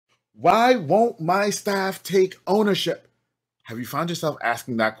Why won't my staff take ownership? Have you found yourself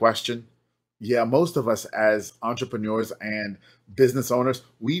asking that question? Yeah, most of us as entrepreneurs and business owners,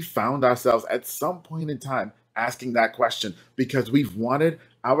 we found ourselves at some point in time asking that question because we've wanted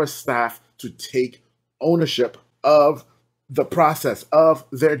our staff to take ownership of the process, of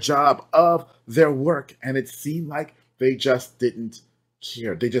their job, of their work. And it seemed like they just didn't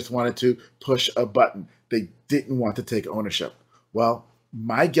care. They just wanted to push a button. They didn't want to take ownership. Well,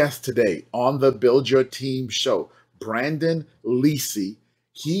 my guest today on the Build Your Team show, Branden Lisi,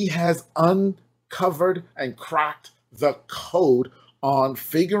 he has uncovered and cracked the code on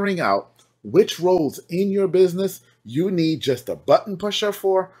figuring out which roles in your business you need just a button pusher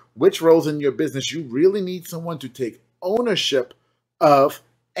for, which roles in your business you really need someone to take ownership of,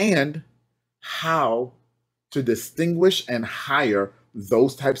 and how to distinguish and hire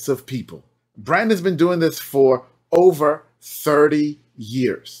those types of people. Brandon's been doing this for over 30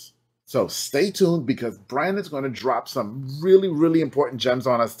 years. So stay tuned because Brandon's going to drop some really, really important gems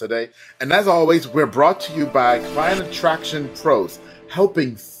on us today. And as always, we're brought to you by Client Attraction Pros,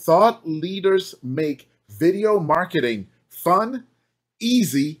 helping thought leaders make video marketing fun,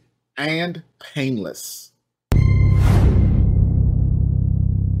 easy, and painless.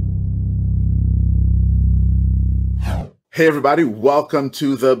 Hey, everybody, welcome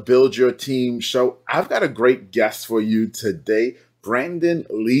to the Build Your Team show. I've got a great guest for you today, Branden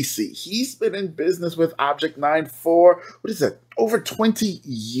Lisi. He's been in business with Object 9 for, over 20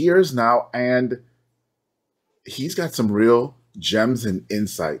 years now, and he's got some real gems and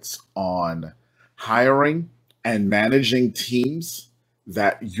insights on hiring and managing teams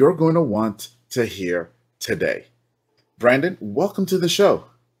that you're going to want to hear today. Branden, welcome to the show.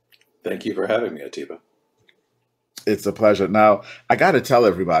 Thank you for having me, Atiba. It's a pleasure. Now, I got to tell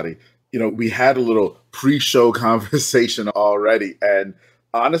everybody, we had a little pre-show conversation already. And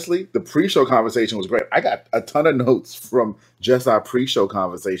honestly, the pre-show conversation was great. I got a ton of notes from just our pre-show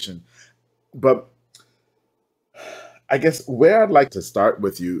conversation. But I guess where I'd like to start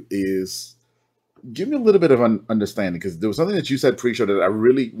with you is give me a little bit of an understanding, because there was something that you said pre-show that I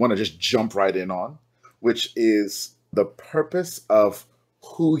really want to just jump right in on, which is the purpose of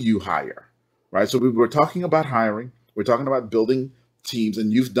who you hire. Right. So we were talking about hiring. We're talking about building teams,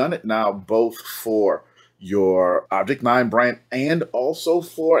 and you've done it now both for your Object 9 brand and also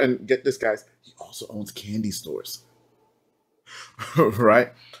for, and get this, guys, he also owns candy stores.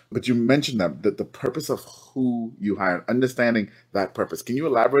 Right. But you mentioned that the purpose of who you hire, understanding that purpose. Can you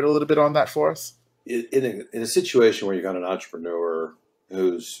elaborate a little bit on that for us? In a situation where you've got an entrepreneur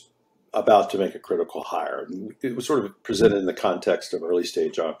who's about to make a critical hire. And it was sort of presented in the context of early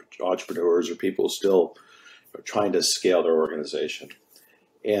stage entrepreneurs or people still trying to scale their organization.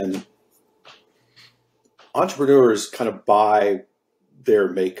 And entrepreneurs kind of by their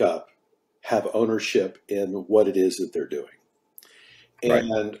makeup have ownership in what it is that they're doing.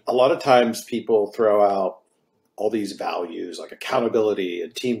 And right. A lot of times people throw out all these values like accountability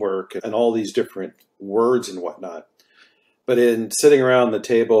and teamwork and all these different words and whatnot. But in sitting around the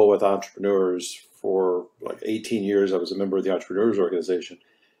table with entrepreneurs for like 18 years, I was a member of the Entrepreneurs Organization.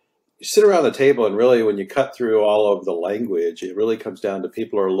 You sit around the table and really when you cut through all of the language, it really comes down to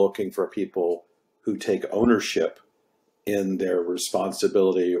people are looking for people who take ownership in their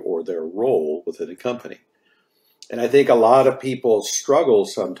responsibility or their role within a company. And I think a lot of people struggle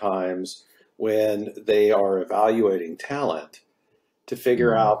sometimes when they are evaluating talent to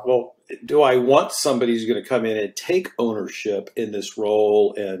figure out, well, do I want somebody who's going to come in and take ownership in this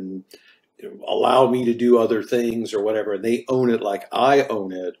role and allow me to do other things or whatever, and they own it like I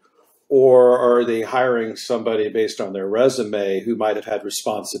own it? Or are they hiring somebody based on their resume who might have had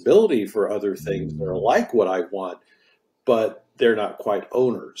responsibility for other things that are like what I want, but they're not quite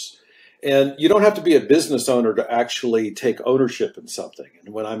owners? And you don't have to be a business owner to actually take ownership in something.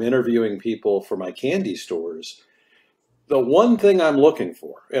 And when I'm interviewing people for my candy stores, the one thing I'm looking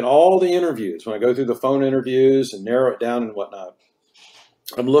for in all the interviews, when I go through the phone interviews and narrow it down and whatnot,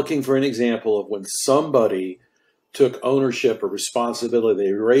 I'm looking for an example of when somebody took ownership or responsibility.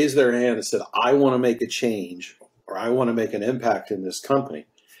 They raised their hand and said, I want to make a change or I want to make an impact in this company.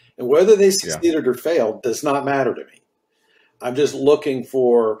 And whether they succeeded or failed does not matter to me. I'm just looking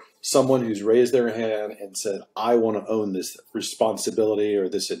for someone who's raised their hand and said, I want to own this responsibility or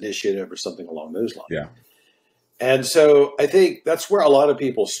this initiative or something along those lines. Yeah. And so I think that's where a lot of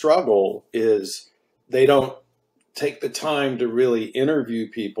people struggle is they don't take the time to really interview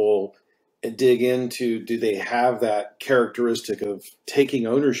people and dig into, do they have that characteristic of taking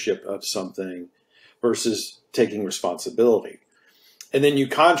ownership of something versus taking responsibility? And then you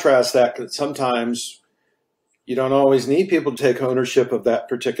contrast that, because sometimes You don't always need people to take ownership of that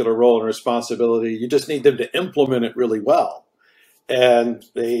particular role and responsibility. You just need them to implement it really well. And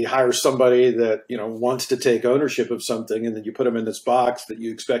they hire somebody that, wants to take ownership of something, and then you put them in this box that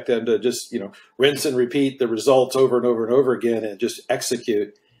you expect them to just, rinse and repeat the results over and over and over again and just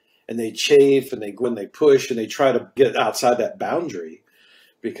execute. And they chafe and they push and they try to get outside that boundary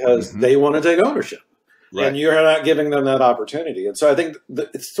because they want to take ownership. Right. And you're not giving them that opportunity. And so I think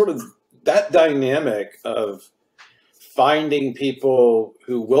that it's sort of that dynamic of finding people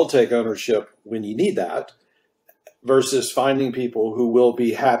who will take ownership when you need that versus finding people who will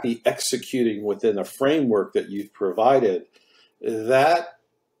be happy executing within a framework that you've provided. That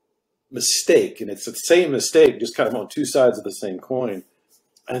mistake, and it's the same mistake, just kind of on two sides of the same coin.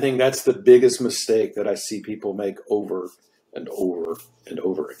 I think that's the biggest mistake that I see people make over and over and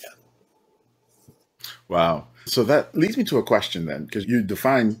over again. Wow. So that leads me to a question then, because you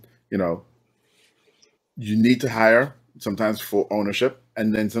define, you need to hire sometimes for ownership,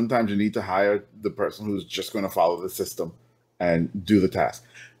 and then sometimes you need to hire the person who's just going to follow the system and do the task.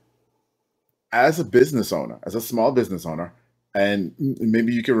 As a business owner, as a small business owner, and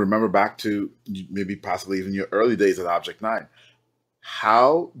maybe you can remember back to maybe possibly even your early days at Object 9,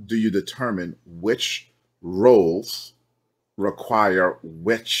 how do you determine which roles require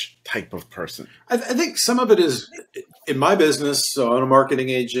which type of person? I think some of it is in my business. So on a marketing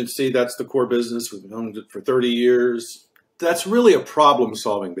agency, that's the core business. We've owned it for 30 years. That's really a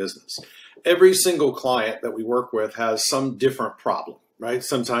problem-solving business. Every single client that we work with has some different problem, right?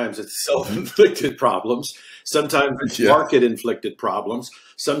 Sometimes it's self-inflicted problems. Sometimes it's market-inflicted problems.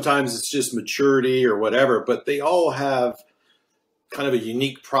 Sometimes it's just maturity or whatever, but they all have kind of a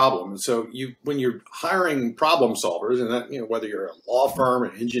unique problem. And so when you're hiring problem solvers, and that, whether you're a law firm,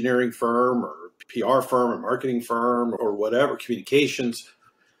 an engineering firm, or PR firm, or marketing firm, or whatever, communications,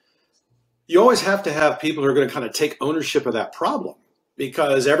 you always have to have people who are going to kind of take ownership of that problem,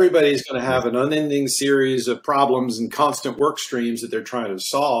 because everybody's going to have an unending series of problems and constant work streams that they're trying to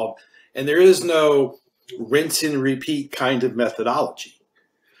solve. And there is no rinse and repeat kind of methodology.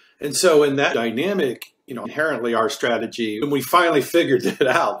 And so in that dynamic, inherently our strategy, when we finally figured it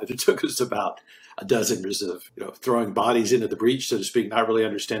out, it took us about a dozen years of, throwing bodies into the breach, so to speak, not really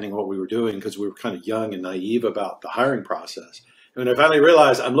understanding what we were doing because we were kind of young and naive about the hiring process. And when I finally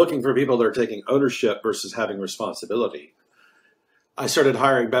realized I'm looking for people that are taking ownership versus having responsibility, I started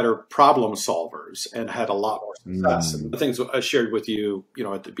hiring better problem solvers and had a lot more success. And the things I shared with you,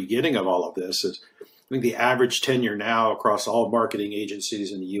 at the beginning of all of this is, I think the average tenure now across all marketing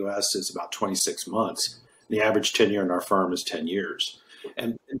agencies in the U.S. is about 26 months. The average tenure in our firm is 10 years.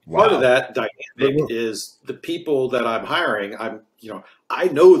 And part of that dynamic is the people that I'm hiring, I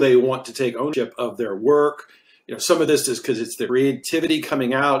know they want to take ownership of their work. Some of this is because it's their creativity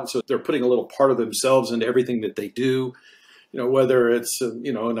coming out. So they're putting a little part of themselves into everything that they do, whether it's,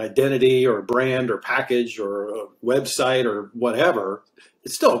 an identity or a brand or package or a website or whatever,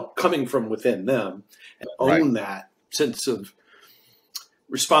 it's still coming from within them. And own that sense of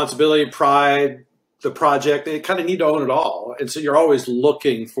responsibility, pride, the project. They kind of need to own it all. And so you're always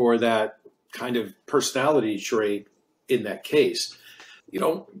looking for that kind of personality trait in that case.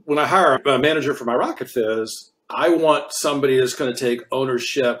 When I hire a manager for my Rocket Fizz, I want somebody that's going to take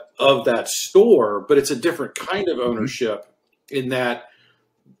ownership of that store, but it's a different kind of ownership in that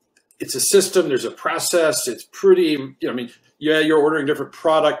it's a system, there's a process, it's pretty, you're ordering different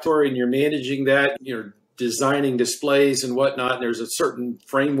product and you're managing that, you're designing displays and whatnot, and there's a certain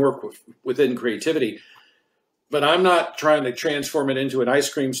framework within creativity. But I'm not trying to transform it into an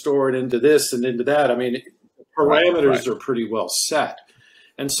ice cream store and into this and into that. Parameters are pretty well set.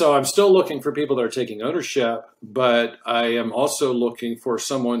 And so I'm still looking for people that are taking ownership, but I am also looking for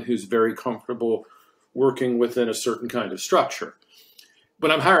someone who's very comfortable working within a certain kind of structure.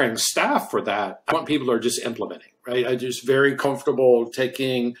 When I'm hiring staff for that, I want people who are just implementing, right? I'm just very comfortable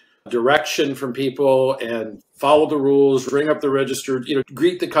taking direction from people and follow the rules, bring up the register,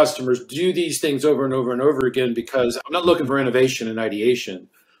 greet the customers, do these things over and over and over again, because I'm not looking for innovation and ideation.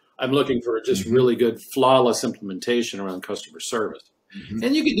 I'm looking for just really good, flawless implementation around customer service.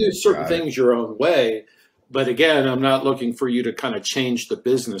 And you can do certain things your own way. But again, I'm not looking for you to kind of change the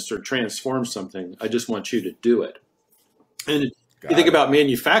business or transform something. I just want you to do it. And you think about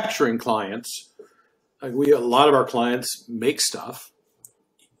manufacturing clients, a lot of our clients make stuff.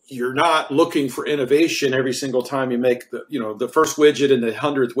 You're not looking for innovation every single time you make the first widget and the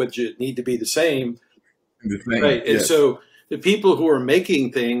 100th widget need to be the same. Right. And so the people who are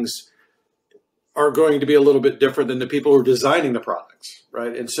making things are going to be a little bit different than the people who are designing the products,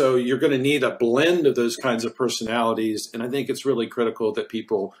 right? And so you're going to need a blend of those kinds of personalities. And I think it's really critical that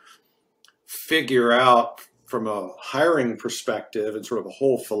people figure out from a hiring perspective and sort of a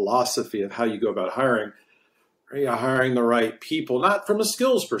whole philosophy of how you go about hiring, are you hiring the right people? Not from a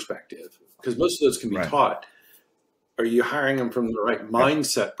skills perspective, because most of those can be taught. Are you hiring them from the right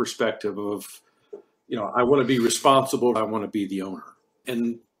mindset perspective of, I want to be responsible, I want to be the owner.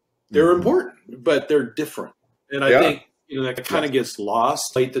 And they're important, but they're different. And I think, that kind of gets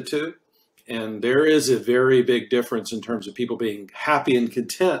lost, like the two. And there is a very big difference in terms of people being happy and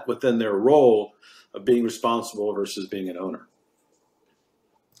content within their role of being responsible versus being an owner.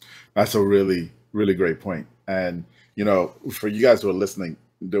 That's a really, really great point. And, for you guys who are listening,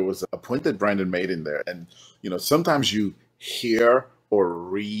 there was a point that Branden made in there. And, sometimes you hear or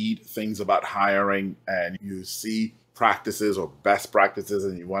read things about hiring and you see practices or best practices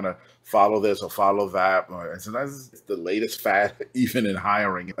and you want to follow this or follow that. And sometimes it's the latest fad, even in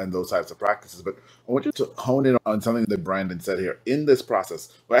hiring and those types of practices. But I want you to hone in on something that Branden said here in this process.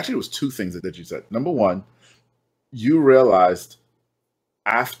 Well, actually, it was two things that you said. Number one, you realized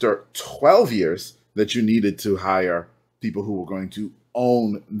after 12 years that you needed to hire people who were going to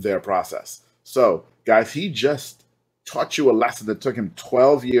own their process. So, guys, he just taught you a lesson that took him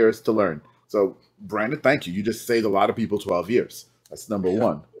 12 years to learn. So, Branden, thank you. You just saved a lot of people 12 years. That's number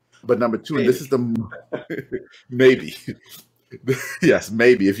one. But number two, and this is the maybe. Yes,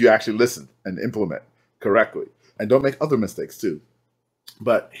 maybe if you actually listen and implement correctly and don't make other mistakes too.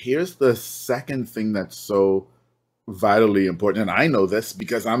 But here's the second thing that's so vitally important. And I know this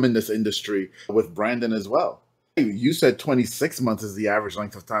because I'm in this industry with Branden as well. You said 26 months is the average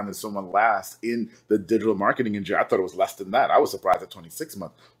length of time that someone lasts in the digital marketing industry. I thought it was less than that. I was surprised at 26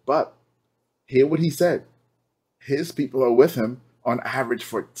 months. But hear what he said. His people are with him on average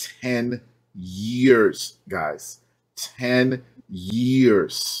for 10 years, guys. 10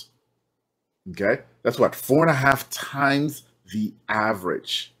 years. Okay? That's what? 4.5 times the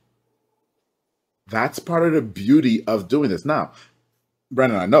average. That's part of the beauty of doing this. Now,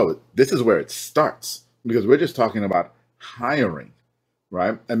 Branden, I know this is where it starts because we're just talking about hiring,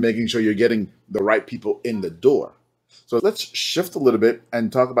 right? And making sure you're getting the right people in the door. So let's shift a little bit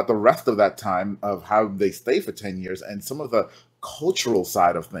and talk about the rest of that time of how they stay for 10 years and some of the cultural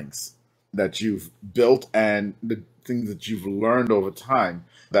side of things that you've built and the things that you've learned over time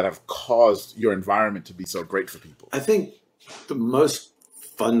that have caused your environment to be so great for people. I think the most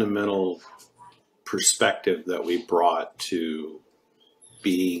fundamental perspective that we brought to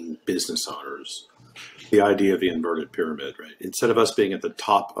being business owners, the idea of the inverted pyramid, right? Instead of us being at the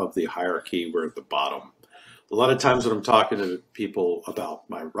top of the hierarchy, we're at the bottom. A lot of times when I'm talking to people about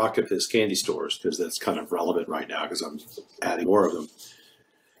my Rocket Fizz candy stores, because that's kind of relevant right now because I'm adding more of them,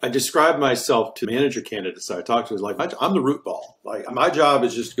 I describe myself to manager candidates that I talk to as like, I'm the root ball. Like my job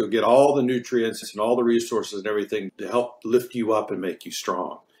is just to go get all the nutrients and all the resources and everything to help lift you up and make you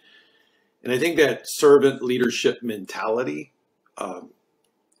strong. And I think that servant leadership mentality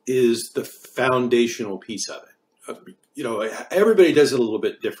is the foundational piece of it. Everybody does it a little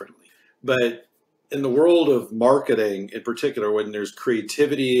bit differently, but in the world of marketing in particular, when there's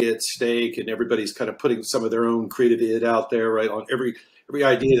creativity at stake and everybody's kind of putting some of their own creative id out there, right, on every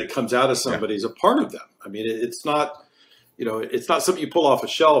idea that comes out of somebody is a part of them. I mean, it's not, it's not something you pull off a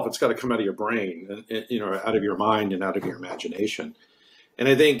shelf. It's got to come out of your brain, and, out of your mind and out of your imagination. And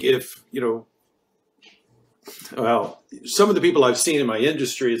I think if, some of the people I've seen in my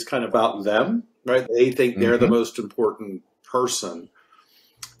industry, it's kind of about them, right? They think they're the most important person.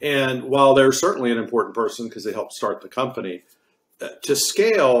 And while they're certainly an important person because they helped start the company, to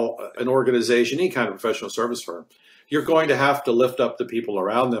scale an organization, any kind of professional service firm, you're going to have to lift up the people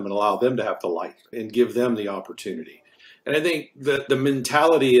around them and allow them to have the light and give them the opportunity. And I think that the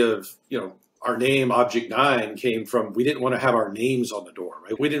mentality of, our name, Object 9, came from, we didn't want to have our names on the door,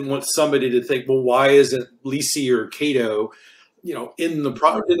 right? We didn't want somebody to think, well, why isn't Lisi or Cato, in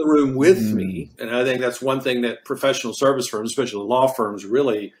the room with me? And I think that's one thing that professional service firms, especially law firms,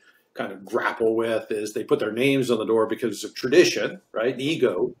 really kind of grapple with is they put their names on the door because of tradition, right?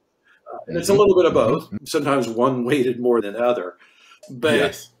 Ego. And it's a little bit of both, sometimes one weighted more than the other.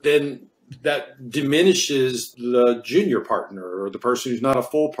 But then that diminishes the junior partner or the person who's not a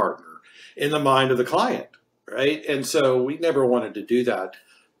full partner in the mind of the client, right? And so we never wanted to do that.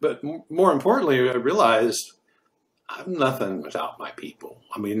 But more importantly, I realized I'm nothing without my people.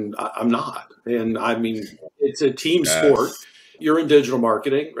 I mean, I'm not. And I mean, it's a team sport. You're in digital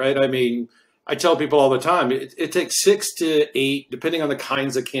marketing, right? I mean, I tell people all the time, it takes 6 to 8, depending on the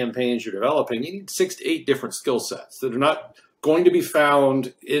kinds of campaigns you're developing, you need 6 to 8 different skill sets that are not going to be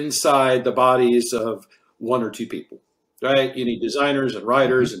found inside the bodies of 1 or 2 people, right? You need designers and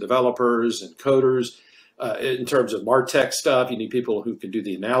writers and developers and coders. in terms of MarTech stuff. You need people who can do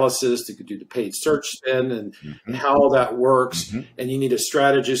the analysis, who can do the paid search spend and how all that works. And you need a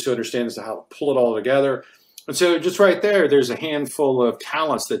strategist who understands how to pull it all together. And so just right there, there's a handful of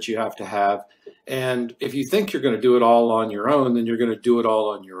talents that you have to have. And if you think you're going to do it all on your own, then you're going to do it all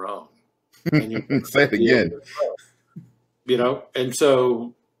on your own. And you're Say it again. You know, and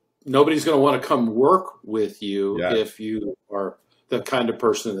so nobody's going to want to come work with you if you are the kind of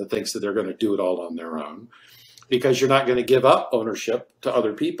person that thinks that they're going to do it all on their own, because you're not going to give up ownership to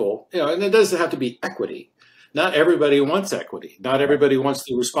other people. You know, and it doesn't have to be equity. Not everybody wants equity. Not everybody wants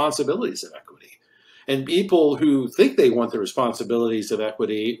the responsibilities of equity. And people who think they want the responsibilities of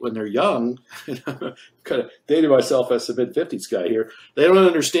equity when they're young, kind of dating myself as a mid-50s guy here, they don't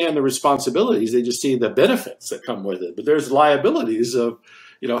understand the responsibilities. They just see the benefits that come with it. But there's liabilities of,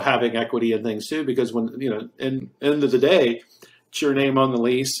 you know, having equity and things too, because when, you know, in the end of the day, it's your name on the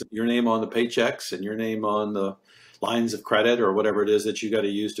lease, your name on the paychecks, and your name on the lines of credit or whatever it is that you got to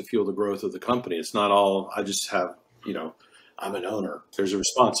use to fuel the growth of the company. It's not all, I just have, you know, I'm an owner. There's a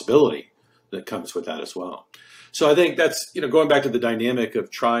responsibility that comes with that as well. So I think that's, you know, going back to the dynamic of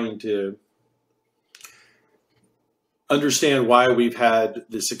trying to understand why we've had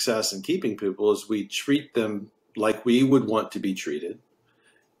the success in keeping people is we treat them like we would want to be treated.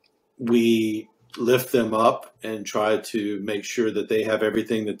 We lift them up and try to make sure that they have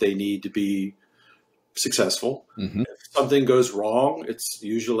everything that they need to be successful. If something goes wrong, it's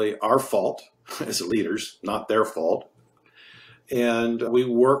usually our fault as leaders, not their fault. And we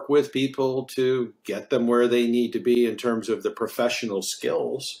work with people to get them where they need to be in terms of the professional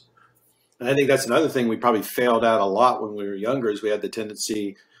skills. And I think that's another thing we probably failed at a lot when we were younger, is we had the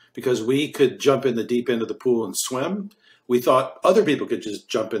tendency, because we could jump in the deep end of the pool and swim, we thought other people could just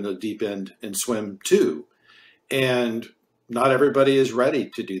jump in the deep end and swim too. And not everybody is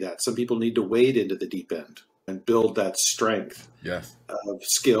ready to do that. Some people need to wade into the deep end and build that strength of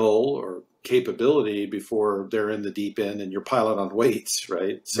skill or capability before they're in the deep end and you're piling on weights,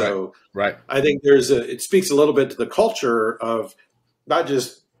 right? So I think it speaks a little bit to the culture of not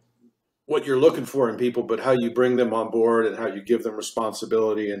just what you're looking for in people, but how you bring them on board and how you give them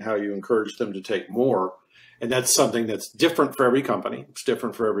responsibility and how you encourage them to take more. And that's something that's different for every company. It's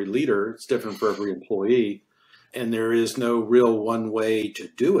different for every leader. It's different for every employee. And there is no real one way to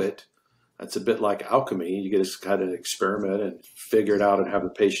do it. That's a bit like alchemy. You get to kind of experiment and figure it out and have the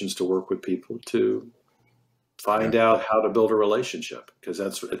patience to work with people to find out how to build a relationship. Because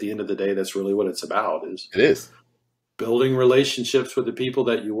that's, at the end of the day, that's really what it's about. It is building relationships with the people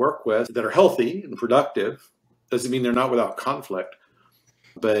that you work with that are healthy and productive. Doesn't mean they're not without conflict,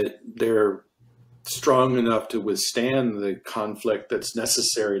 but they're strong enough to withstand the conflict that's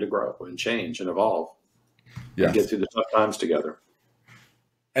necessary to grow and change and evolve and get through the tough times together.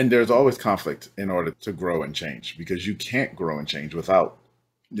 And there's always conflict in order to grow and change, because you can't grow and change without,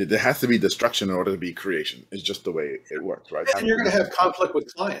 there has to be destruction in order to be creation. It's just the way it works, right? And you're going to have conflict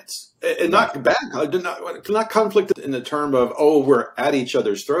with clients, and not bad, not conflict in the term of, oh, we're at each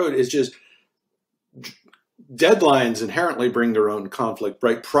other's throat. It's just deadlines inherently bring their own conflict,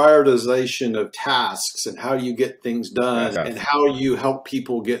 right? Prioritization of tasks and how you get things done and how you help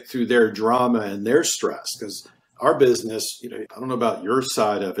people get through their drama and their stress. Because our business, you know, I don't know about your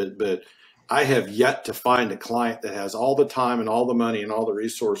side of it, but I have yet to find a client that has all the time and all the money and all the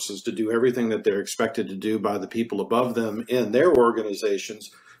resources to do everything that they're expected to do by the people above them in their organizations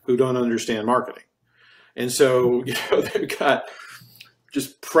who don't understand marketing. And so, you know, they've got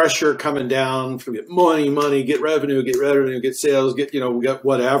just pressure coming down from get money, get revenue, get sales, get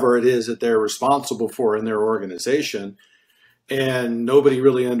whatever it is that they're responsible for in their organization. And nobody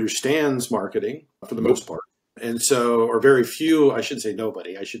really understands marketing for the most part. And so, or very few, I shouldn't say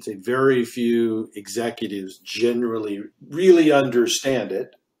nobody, I should say very few executives generally really understand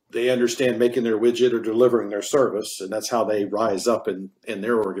it. They understand making their widget or delivering their service, and that's how they rise up in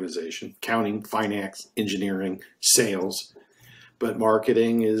their organization: accounting, finance, engineering, sales. But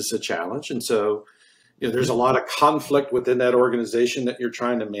marketing is a challenge. And so, you know, there's a lot of conflict within that organization that you're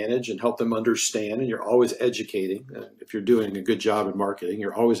trying to manage and help them understand. And you're always educating. If you're doing a good job in marketing,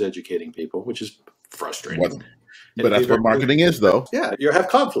 you're always educating people, which is frustrating. But that's what marketing is, though. Yeah, you have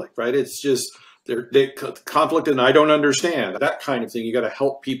conflict, right? It's just conflict and I don't understand, that kind of thing. You got to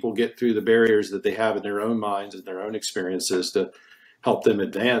help people get through the barriers that they have in their own minds and their own experiences to help them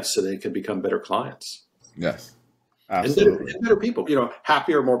advance so they can become better clients. Yes. Absolutely. And better people, you know,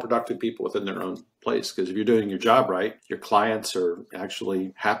 happier, more productive people within their own place. Because if you're doing your job right, your clients are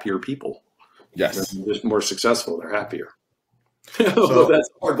actually happier people. Yes. They're just more successful. They're happier. So that's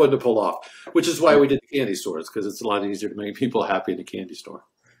a hard one to pull off, which is why we did the candy stores, because it's a lot easier to make people happy in a candy store.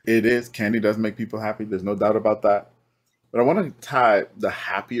 It is. Candy does make people happy. There's no doubt about that. But I want to tie the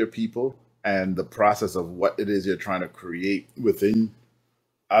happier people and the process of what it is you're trying to create within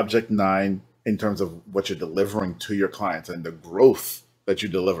Object 9 in terms of what you're delivering to your clients and the growth that you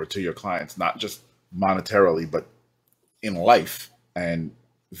deliver to your clients, not just monetarily, but in life and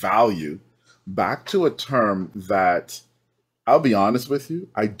value, back to a term that I'll be honest with you,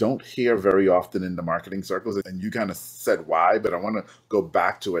 I don't hear very often in the marketing circles. And you kind of said why, but I want to go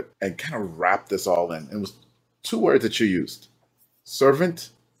back to it and kind of wrap this all in. It was two words that you used: servant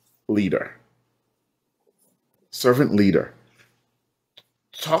leader. Servant leader.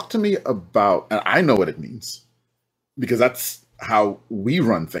 Talk to me about, and I know what it means because that's how we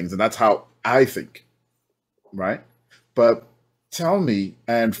run things and that's how I think, right? But tell me,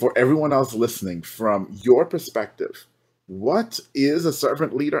 and for everyone else listening, from your perspective, what is a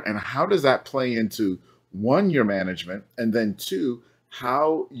servant leader and how does that play into one, your management, and then two,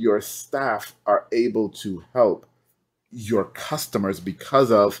 how your staff are able to help your customers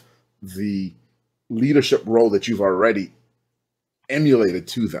because of the leadership role that you've already emulated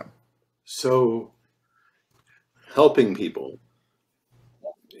to them? So helping people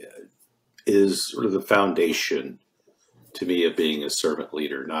is sort of the foundation to me of being a servant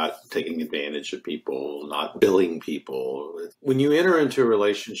leader, not taking advantage of people, not billing people. When you enter into a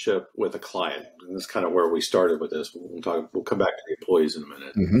relationship with a client, and that's kind of where we started with this, we'll come back to the employees in a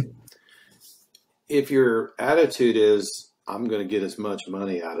minute. Mm-hmm. If your attitude is, I'm going to get as much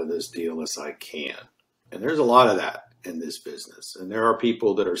money out of this deal as I can, and there's a lot of that in this business, and there are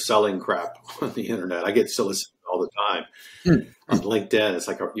people that are selling crap on the internet. I get solicited all the time on LinkedIn. It's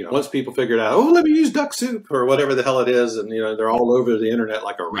like, once people figure it out, oh, let me use duck soup or whatever the hell it is. And, they're all over the internet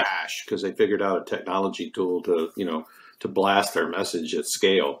like a rash because they figured out a technology tool to blast their message at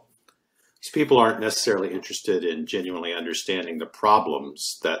scale. These people aren't necessarily interested in genuinely understanding the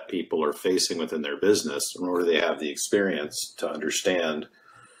problems that people are facing within their business, nor do they have the experience to understand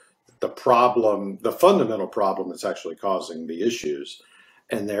the problem, the fundamental problem that's actually causing the issues.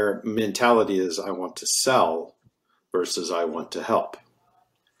 And their mentality is, I want to sell versus I want to help.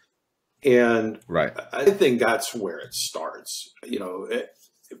 And right. I think that's where it starts.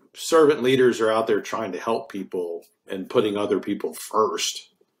 Servant leaders are out there trying to help people and putting other people first.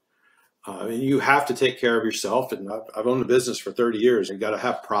 You have to take care of yourself. And I've owned a business for 30 years. You got to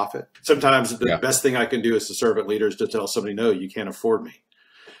have profit. Sometimes the best thing I can do as a servant leader is to tell somebody, no, you can't afford me.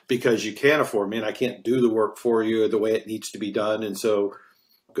 Because you can't afford me and I can't do the work for you the way it needs to be done. And so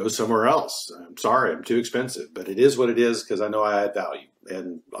go somewhere else. I'm sorry, I'm too expensive, but it is what it is because I know I add value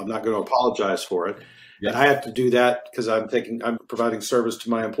and I'm not going to apologize for it. Yeah. And I have to do that because I'm providing service to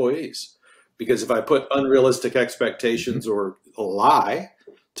my employees. Because if I put unrealistic expectations or a lie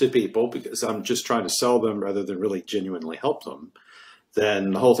to people because I'm just trying to sell them rather than really genuinely help them,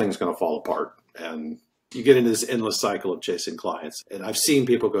 then the whole thing's going to fall apart. And you get into this endless cycle of chasing clients. And I've seen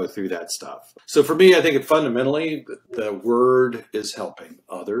people go through that stuff. So for me, I think fundamentally, the word is helping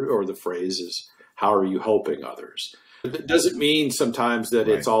other, or the phrase is, how are you helping others? It doesn't mean sometimes that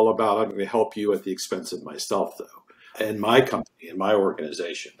it's all about, I'm going to help you at the expense of myself, though. In my company, in my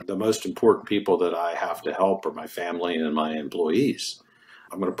organization, the most important people that I have to help are my family and my employees.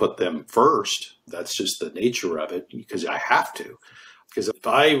 I'm going to put them first. That's just the nature of it because I have to. Because if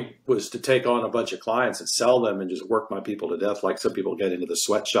I was to take on a bunch of clients and sell them and just work my people to death, like some people get into the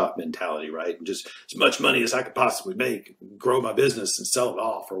sweatshop mentality, right? And just as much money as I could possibly make, grow my business and sell it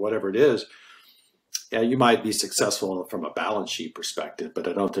off or whatever it is. Yeah, you might be successful from a balance sheet perspective, but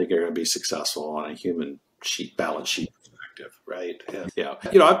I don't think you're going to be successful on a balance sheet perspective, right? And,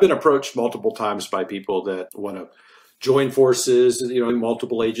 I've been approached multiple times by people that want to join forces, in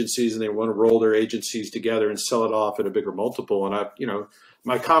multiple agencies, and they want to roll their agencies together and sell it off at a bigger multiple. And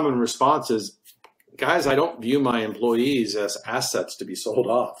my common response is, guys, I don't view my employees as assets to be sold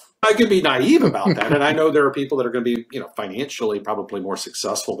off. I could be naive about that. And I know there are people that are going to be, financially probably more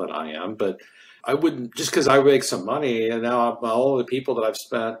successful than I am, but I wouldn't, just because I make some money and now all the people that I've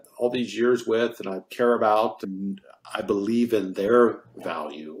spent all these years with and I care about and I believe in their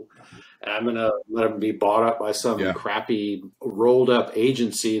value, and I'm going to let them be bought up by some crappy rolled up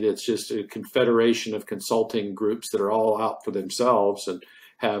agency that's just a confederation of consulting groups that are all out for themselves and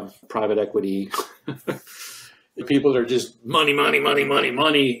have private equity people that are just money, hammering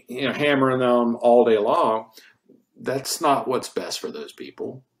them all day long. That's not what's best for those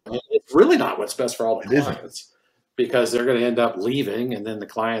people. It's really not what's best for all the clients. Because they're going to end up leaving, and then the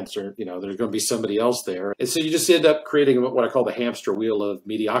clients are, there's going to be somebody else there. And so you just end up creating what I call the hamster wheel of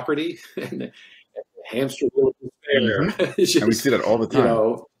mediocrity and the hamster wheel of despair. Just, and we see that all the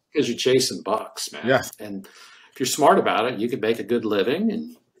time. Because you're chasing bucks, man. Yes. And if you're smart about it, you can make a good living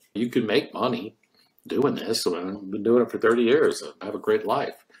and You can make money doing this. So I've been doing it for 30 years. I have a great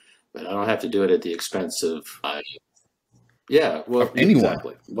life, but I don't have to do it at the expense of yeah, well, of anyone.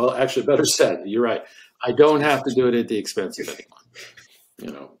 exactly. Well, actually, better said. You're right. I don't have to do it at the expense of anyone,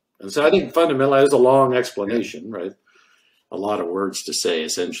 you know. And so I think fundamentally, there's a long Yeah. explanation, right? A lot of words to say.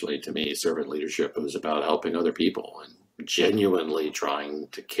 Essentially, to me, servant leadership is about helping other people and genuinely trying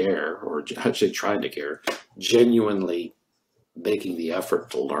to care, or actually trying to care, genuinely making the effort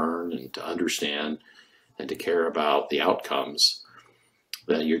to learn and to understand and to care about the outcomes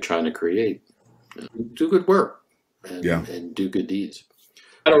that you're trying to create. Do good work Yeah. and do good deeds.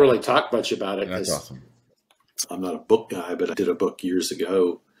 I don't really talk much about it That's because awesome. I'm not a book guy, but I did a book years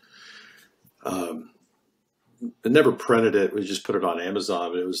ago. I never printed it. We just put it on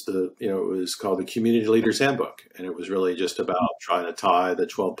Amazon. But it was it was called the Community Leaders Handbook. And it was really just about trying to tie the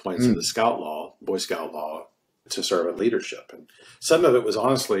 12 points of the Scout Law, Boy Scout Law, to servant leadership. And some of it was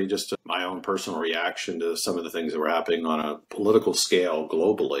honestly just my own personal reaction to some of the things that were happening on a political scale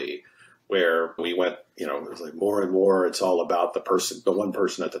globally, where we went, it was like more and more, it's all about the one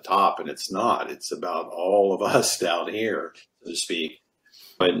person at the top. And it's not. It's about all of us down here, so to speak.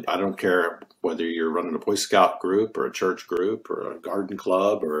 And I don't care whether you're running a Boy Scout group or a church group or a garden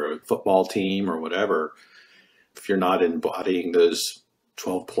club or a football team or whatever. If you're not embodying those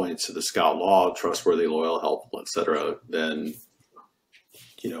 12 points of the Scout Law, trustworthy, loyal, helpful, etc., then,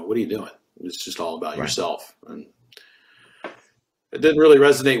 what are you doing? It's just all about yourself. And it didn't really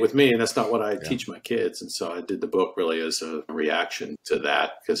resonate with me, and that's not what I teach my kids. And so I did the book really as a reaction to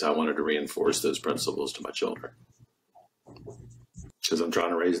that, because I wanted to reinforce those principles to my children. Because I'm trying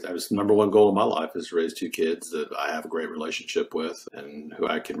to that was the number one goal of my life, is to raise two kids that I have a great relationship with and who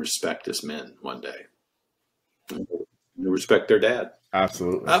I can respect as men one day. And respect their dad.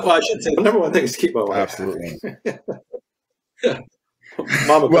 Absolutely. Well, I should say the number one thing is to keep my wife Absolutely. happy.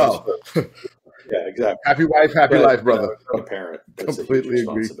 Mama. Well, yeah, exactly. Happy wife, happy life, brother. A parent, that's Completely a huge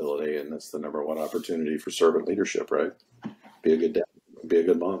responsibility, and that's the number one opportunity for servant leadership, right? Be a good dad, be a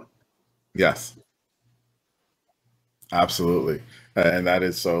good mom. Yes. Absolutely. And that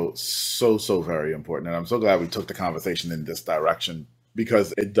is so very important. And I'm so glad we took the conversation in this direction,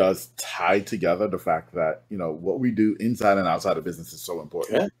 because it does tie together the fact that, what we do inside and outside of business is so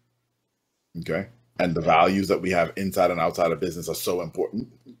important. Yeah. Okay. And the values that we have inside and outside of business are so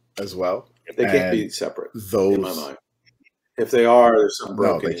important as well. They can't be separate in my mind. If they are, there's something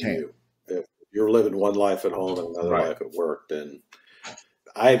broken in you. If you're living one life at home and another life at work, then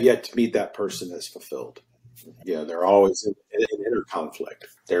I have yet to meet that person that's fulfilled. Yeah, they're always in inner conflict.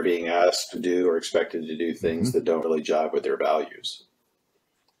 They're being asked to do or expected to do things that don't really jive with their values.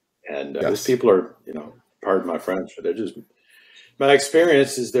 And those people are, pardon my French, but they're just, my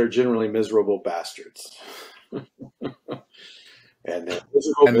experience is they're generally miserable bastards. And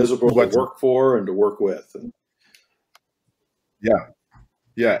they're miserable to work for and to work with. And,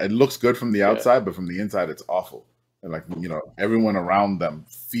 yeah, it looks good from the outside, but from the inside, it's awful. And everyone around them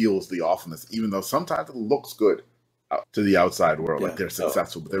feels the awfulness, even though sometimes it looks good to the outside world, like they're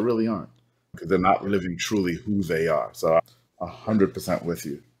successful, but they really aren't, because they're not living truly who they are. So I'm 100% with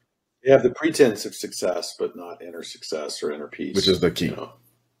you. They have the pretense of success, but not inner success or inner peace. Which is the key.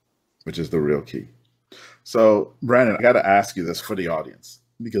 Which is the real key. So, Branden, I got to ask you this for the audience,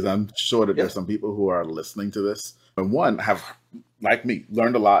 because I'm sure that there's some people who are listening to this, and one have, like me,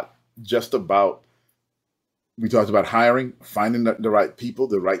 learned a lot just about, we talked about hiring, finding the right people,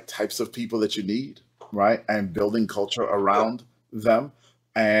 the right types of people that you need, right? And building culture around them.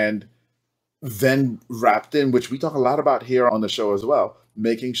 And then wrapped in, which we talk a lot about here on the show as well,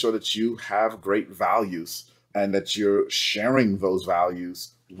 making sure that you have great values and that you're sharing those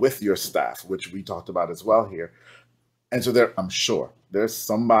values with your staff, which we talked about as well here. And so I'm sure there's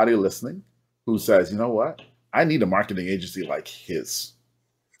somebody listening who says, you know what? I need a marketing agency like his.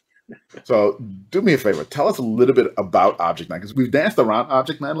 So do me a favor. Tell us a little bit about Object 9, because we've danced around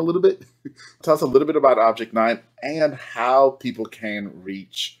Object 9 a little bit. Tell us a little bit about Object 9 and how people can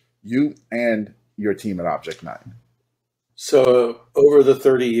reach you and your team at Object 9. So over the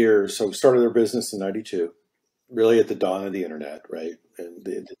 30 years, so we started our business in 92, really at the dawn of the internet, right? And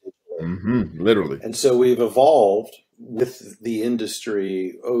literally. And so we've evolved with the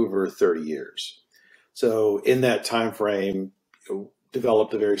industry over 30 years. So in that time frame,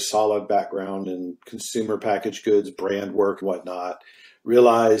 developed a very solid background in consumer packaged goods, brand work, and whatnot.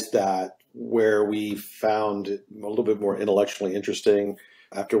 Realized that where we found it a little bit more intellectually interesting,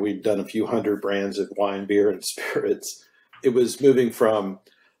 after we'd done a few hundred brands of wine, beer, and spirits, it was moving from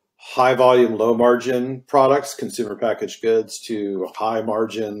high volume, low margin products, consumer packaged goods, to high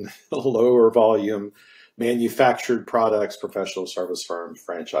margin, lower volume, manufactured products, professional service firms,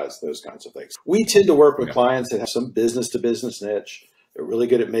 franchise, those kinds of things. We tend to work with clients that have some business to business niche. They're really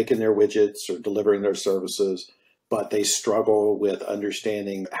good at making their widgets or delivering their services, but they struggle with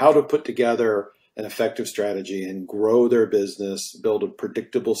understanding how to put together an effective strategy and grow their business, build a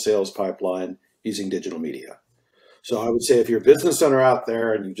predictable sales pipeline using digital media. So I would say if you're a business owner out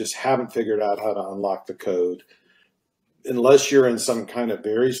there and you just haven't figured out how to unlock the code, unless you're in some kind of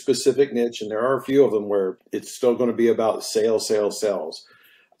very specific niche, and there are a few of them where it's still going to be about sales, sales, sales.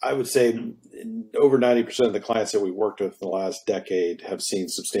 I would say over 90% of the clients that we worked with in the last decade have seen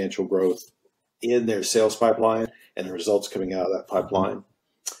substantial growth in their sales pipeline and the results coming out of that pipeline.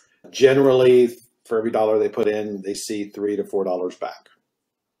 Generally, for every dollar they put in, they see $3 to $4 back.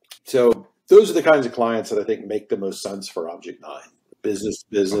 So those are the kinds of clients that I think make the most sense for Object 9. Business,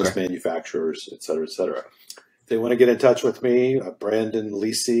 manufacturers, et cetera, et cetera. If they want to get in touch with me, Branden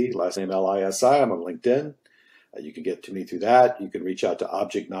Lisi, last name Lisi, I'm on LinkedIn. You can get to me through that. You can reach out to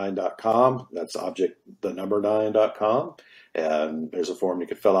object9.com. That's object9.com. And there's a form you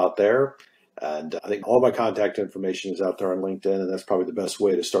can fill out there. And I think all my contact information is out there on LinkedIn, and that's probably the best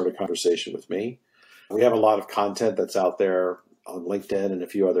way to start a conversation with me. We have a lot of content that's out there on LinkedIn and a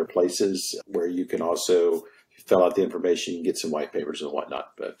few other places where you can also fill out the information, you can get some white papers and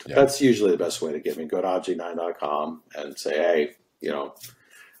whatnot. But that's usually the best way to get me. Go to object9.com and say, hey,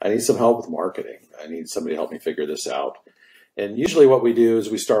 I need some help with marketing. I need somebody to help me figure this out. And usually what we do is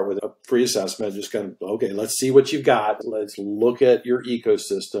we start with a free assessment, just kind of, okay, let's see what you've got. Let's look at your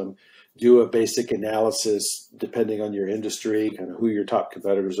ecosystem, do a basic analysis depending on your industry, kind of who your top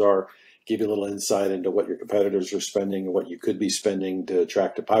competitors are, give you a little insight into what your competitors are spending and what you could be spending to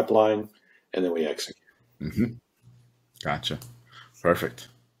attract a pipeline, and then we execute. Mm-hmm. Gotcha. Perfect.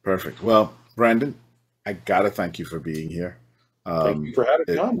 Well, Branden, I got to thank you for being here. Thank you for having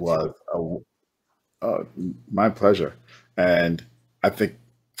me on. It was my pleasure. And I think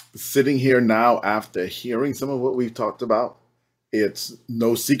sitting here now after hearing some of what we've talked about, it's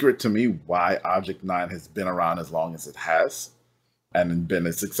no secret to me why Object 9 has been around as long as it has and been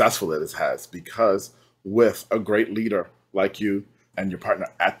as successful as it has, because with a great leader like you and your partner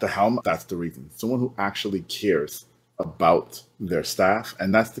at the helm, that's the reason. Someone who actually cares about their staff.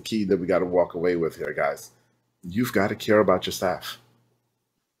 And that's the key that we got to walk away with here, guys. You've got to care about your staff.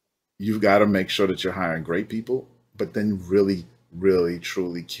 You've got to make sure that you're hiring great people, but then really, really,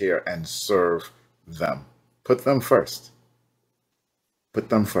 truly care and serve them. Put them first. Put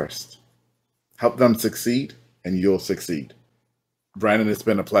them first. Help them succeed, and you'll succeed. Branden, it's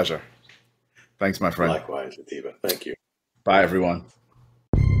been a pleasure. Thanks, my friend. Likewise, Atiba. Thank you. Bye, everyone.